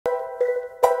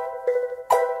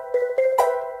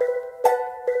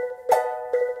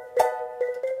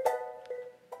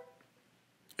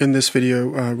In this video,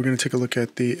 we're going to take a look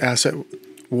at the Asset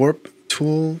Warp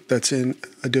tool that's in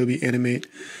Adobe Animate.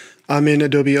 I'm in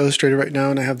Adobe Illustrator right now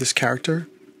and I have this character.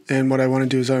 And what I want to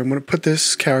do is I'm going to put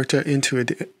this character into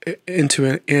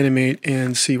an Animate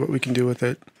and see what we can do with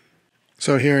it.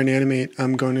 So here in Animate,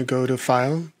 I'm going to go to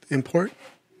File, Import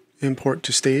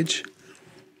to Stage.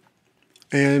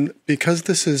 And because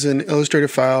this is an Illustrator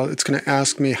file, it's going to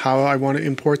ask me how I want to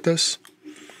import this.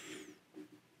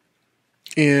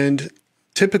 And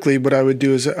typically what I would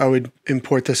do is I would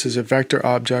import this as a vector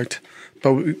object,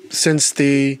 but since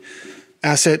the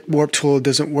Asset Warp tool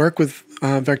doesn't work with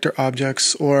vector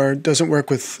objects or doesn't work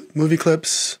with movie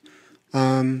clips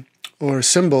or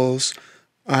symbols,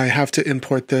 I have to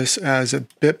import this as a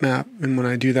bitmap, and when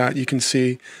I do that you can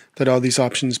see that all these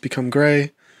options become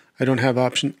gray. I don't have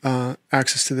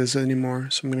access to this anymore,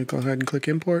 so I'm going to go ahead and click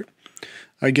import.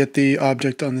 I get the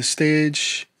object on the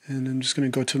stage, and I'm just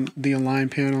going to go to the align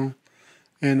panel.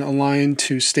 And align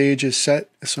to stage is set,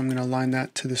 so I'm going to align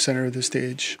that to the center of the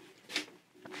stage.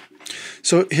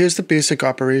 So here's the basic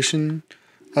operation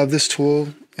of this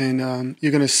tool, and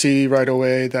you're going to see right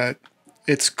away that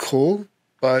it's cool,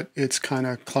 but it's kind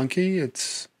of clunky.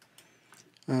 It's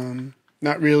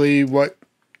not really what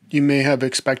you may have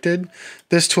expected.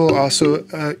 This tool also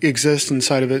exists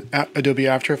inside of Adobe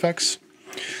After Effects.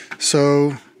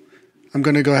 So I'm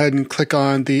going to go ahead and click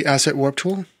on the Asset Warp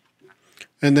tool.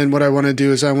 And then what I want to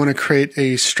do is I want to create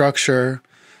a structure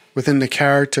within the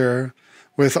character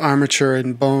with armature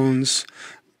and bones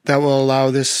that will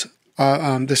allow this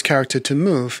this character to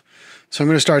move. So I'm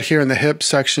going to start here in the hip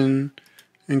section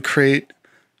and create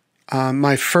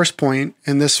my first point,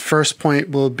 and this first point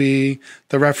will be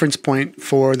the reference point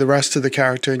for the rest of the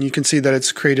character. And you can see that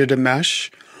it's created a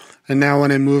mesh. And now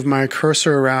when I move my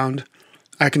cursor around,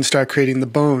 I can start creating the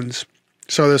bones.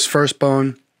 So this first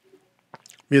bone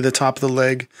near the top of the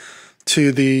leg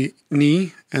to the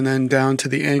knee, and then down to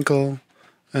the ankle,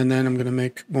 and then I'm going to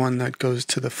make one that goes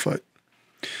to the foot.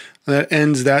 That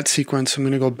ends that sequence. I'm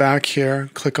going to go back here,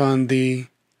 click on the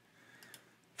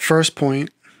first point,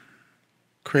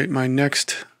 create my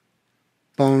next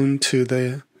bone to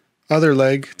the other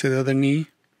leg, to the other knee,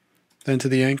 then to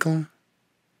the ankle,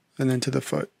 and then to the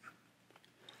foot.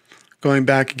 Going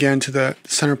back again to the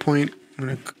center point, I'm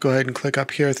going to go ahead and click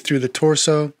up here through the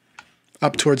torso,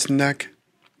 up towards the neck,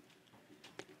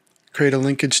 create a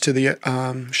linkage to the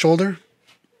shoulder,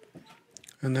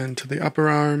 and then to the upper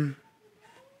arm,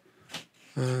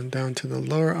 and down to the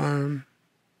lower arm,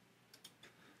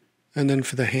 and then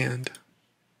for the hand.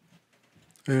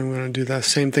 And we're going to do the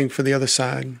same thing for the other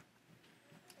side.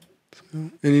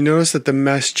 And you notice that the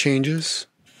mesh changes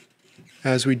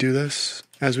as we do this,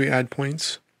 as we add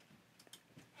points.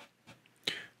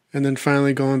 And then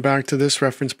finally going back to this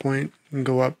reference point and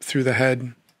go up through the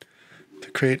head to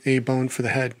create a bone for the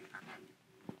head.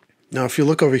 Now if you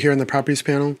look over here in the properties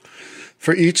panel,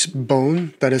 for each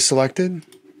bone that is selected,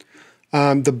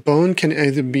 the bone can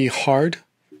either be hard,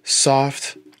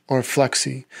 soft, or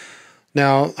flexy.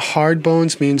 Now hard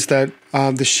bones means that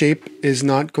the shape is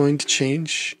not going to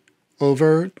change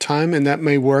over time, and that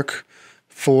may work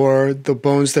for the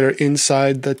bones that are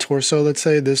inside the torso. Let's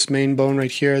say this main bone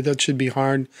right here, that should be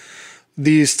hard.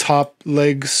 These top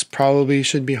legs probably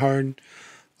should be hard.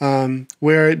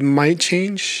 Where it might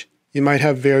change, you might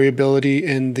have variability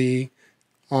in the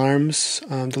arms,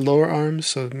 the lower arms,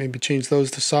 so maybe change those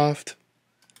to soft.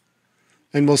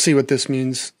 And we'll see what this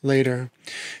means later.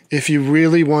 If you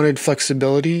really wanted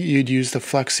flexibility, you'd use the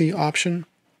flexi option.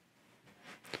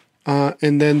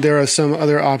 And then there are some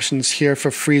other options here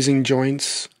for freezing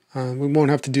joints. We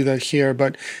won't have to do that here,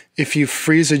 but if you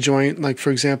freeze a joint, like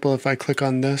for example, if I click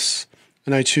on this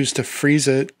and I choose to freeze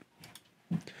it,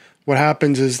 what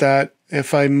happens is that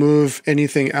if I move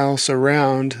anything else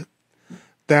around,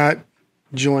 that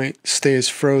joint stays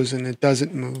frozen. It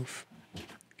doesn't move.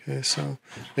 Okay, so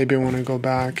maybe I want to go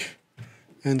back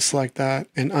and select that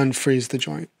and unfreeze the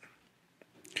joint.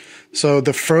 So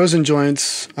the frozen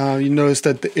joints, you notice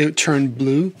that it turned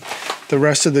blue. The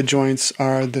rest of the joints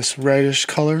are this reddish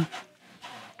color.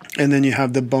 And then you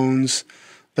have the bones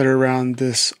that are around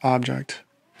this object.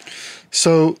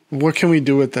 So what can we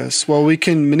do with this? Well, we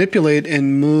can manipulate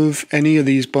and move any of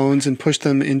these bones and push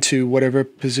them into whatever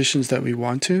positions that we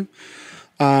want to,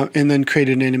 and then create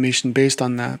an animation based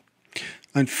on that.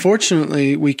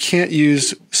 Unfortunately, we can't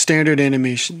use standard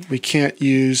animation. We can't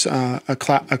use a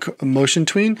motion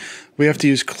tween. We have to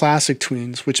use classic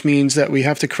tweens, which means that we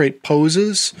have to create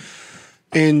poses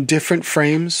in different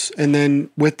frames, and then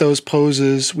with those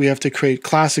poses, we have to create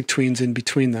classic tweens in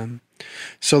between them.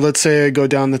 So let's say I go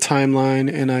down the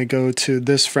timeline and I go to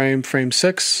this frame, frame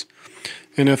 6,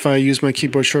 And if I use my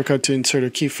keyboard shortcut to insert a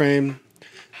keyframe,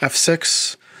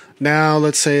 F6, now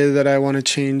let's say that I want to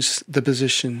change the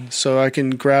position. So I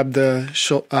can grab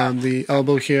the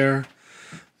elbow here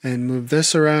and move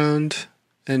this around,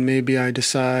 and maybe I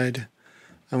decide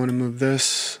I want to move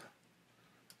this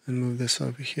and move this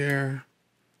over here,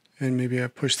 and maybe I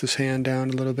push this hand down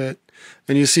a little bit.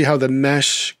 And you see how the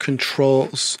mesh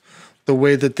controls the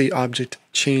way that the object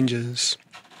changes.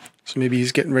 So maybe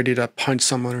he's getting ready to punch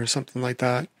someone or something like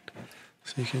that.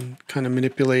 So you can kind of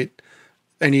manipulate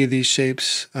any of these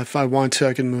shapes. If I want to,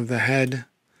 I can move the head.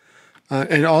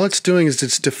 And all it's doing is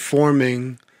it's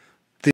deforming